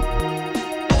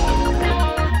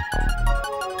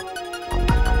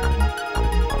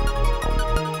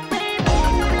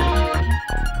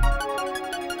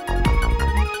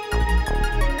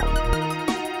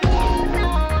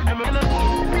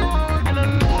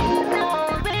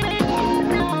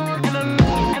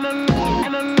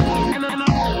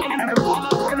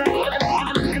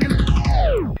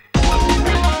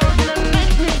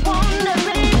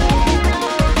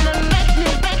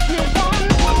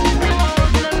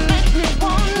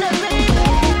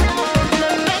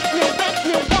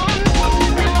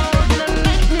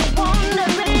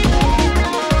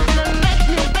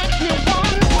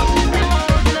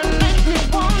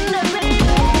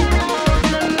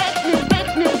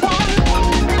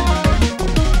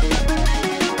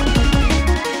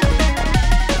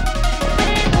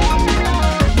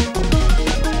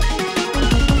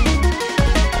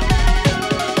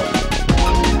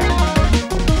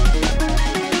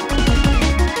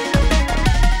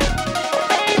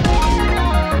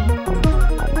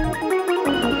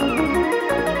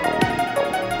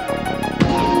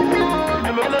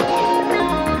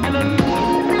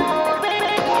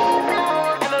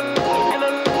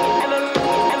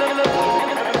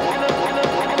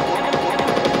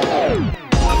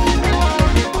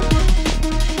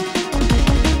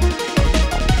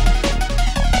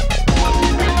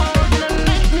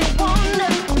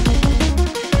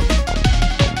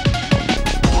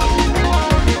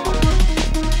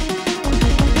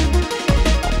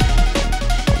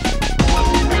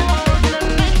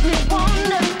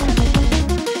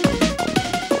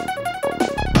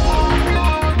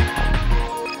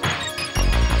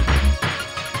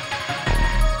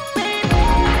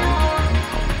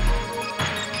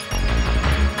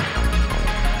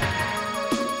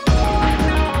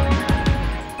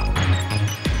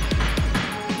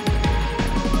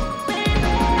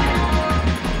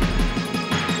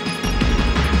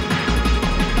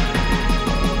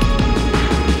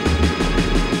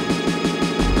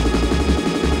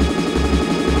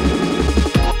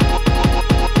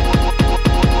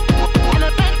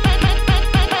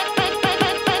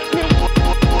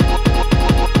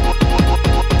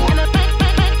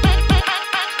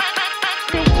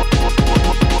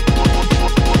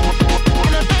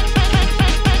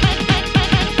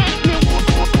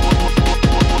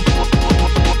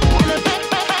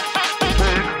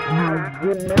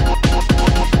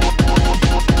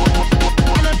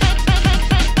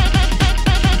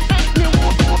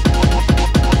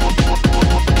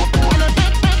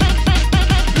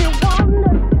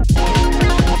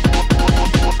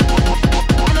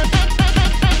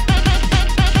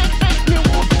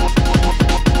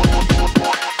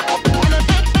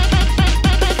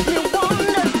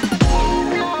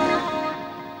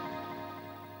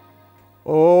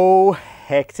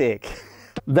 fantastic.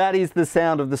 That is the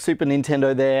sound of the Super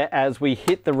Nintendo there as we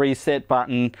hit the reset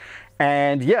button.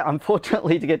 And yeah,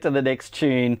 unfortunately, to get to the next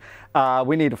tune,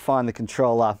 we need to find the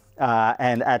controller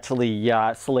and actually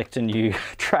select a new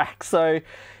track. So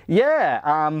yeah,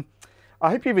 I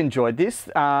hope you've enjoyed this.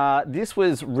 This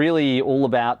was really all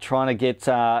about trying to get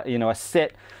you know, a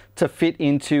set to fit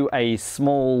into a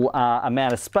small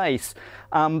amount of space,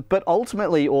 but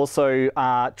ultimately also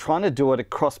trying to do it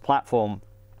across platform.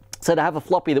 So to have a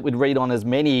floppy that would read on as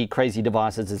many crazy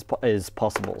devices as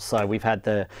possible. So we've had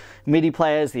the MIDI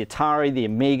players, the Atari, the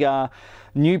Amiga,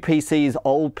 new PCs,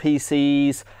 old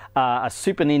PCs, a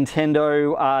Super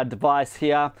Nintendo device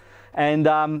here. And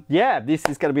yeah, this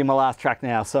is going to be my last track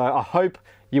now. So I hope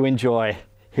you enjoy.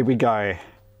 Here we go.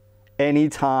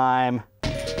 Anytime.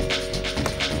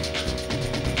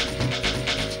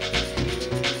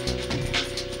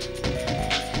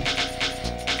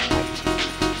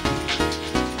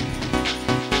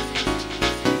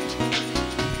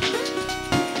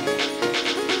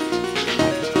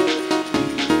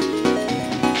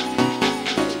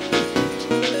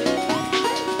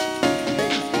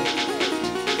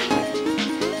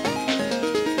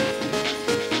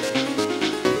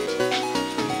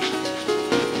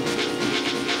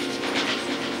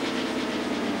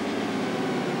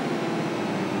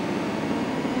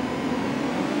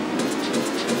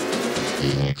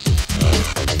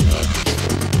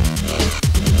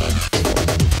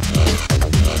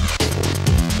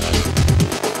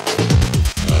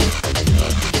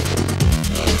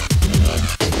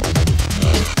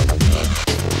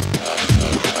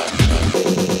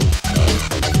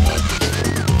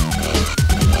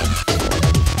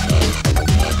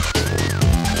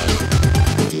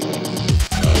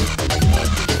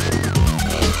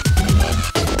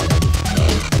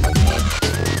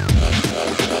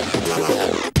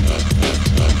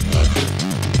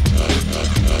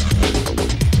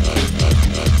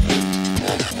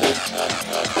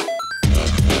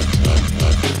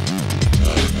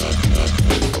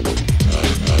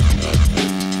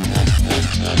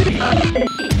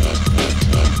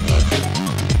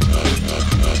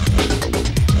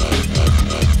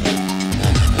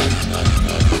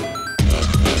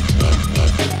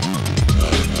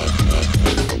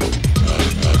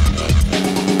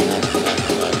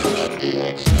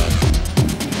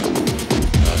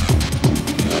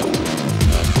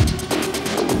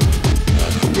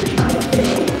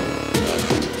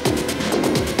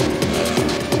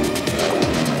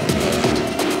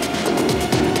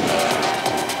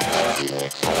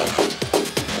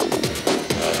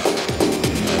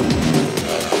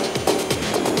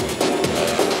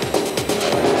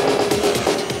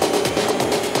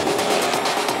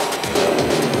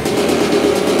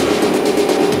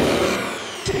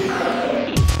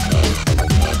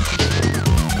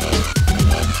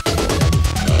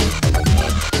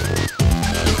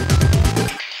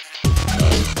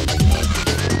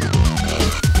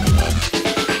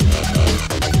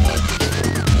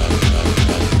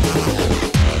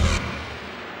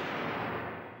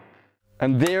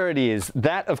 And there it is.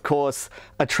 That, of course,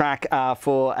 a track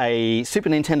for a Super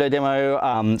Nintendo demo.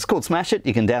 It's called Smash It.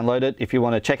 You can download it if you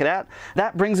want to check it out.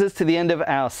 That brings us to the end of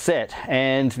our set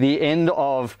and the end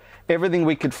of everything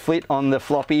we could fit on the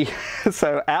floppy.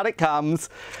 So out it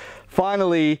comes.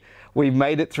 Finally, we've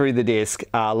made it through the disc.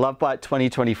 Lovebyte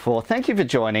 2024. Thank you for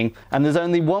joining. And there's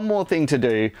only one more thing to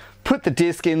do. Put the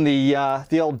disc in the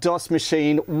old DOS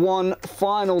machine one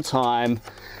final time.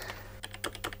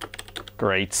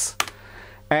 Greats.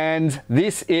 And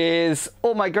this is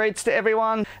all my greats to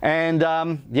everyone. And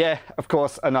yeah, of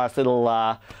course, a nice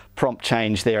little prompt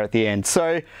change there at the end.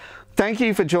 So thank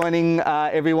you for joining,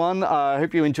 everyone. I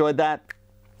hope you enjoyed that.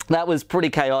 That was pretty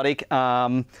chaotic.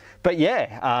 But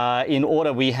yeah, in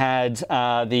order we had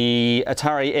the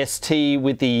Atari ST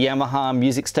with the Yamaha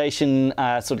Music Station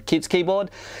sort of kids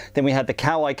keyboard. Then we had the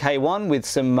Kawai K1 with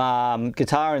some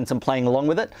guitar and some playing along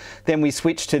with it. Then we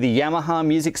switched to the Yamaha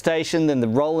Music Station, then the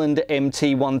Roland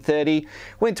MT130.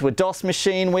 Went to a DOS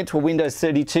machine, went to a Windows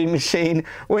 32 machine,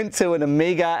 went to an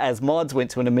Amiga as mods,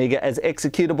 went to an Amiga as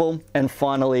executable, and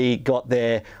finally got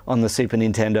there on the Super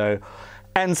Nintendo.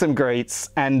 And some greets,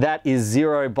 and that is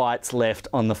 0 bytes left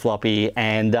on the floppy.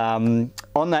 And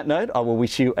on that note, I will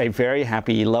wish you a very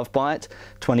happy Lovebyte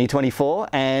 2024,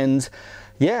 and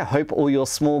yeah, hope all your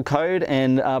small code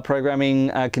and programming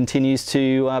continues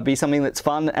to be something that's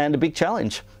fun and a big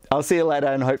challenge. I'll see you later,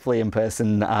 and hopefully in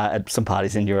person at some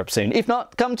parties in Europe soon. If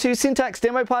not, come to Syntax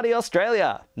Demo Party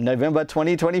Australia, November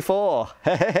 2024.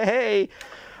 Hey!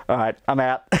 All right, I'm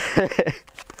out.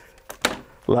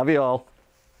 Love you all.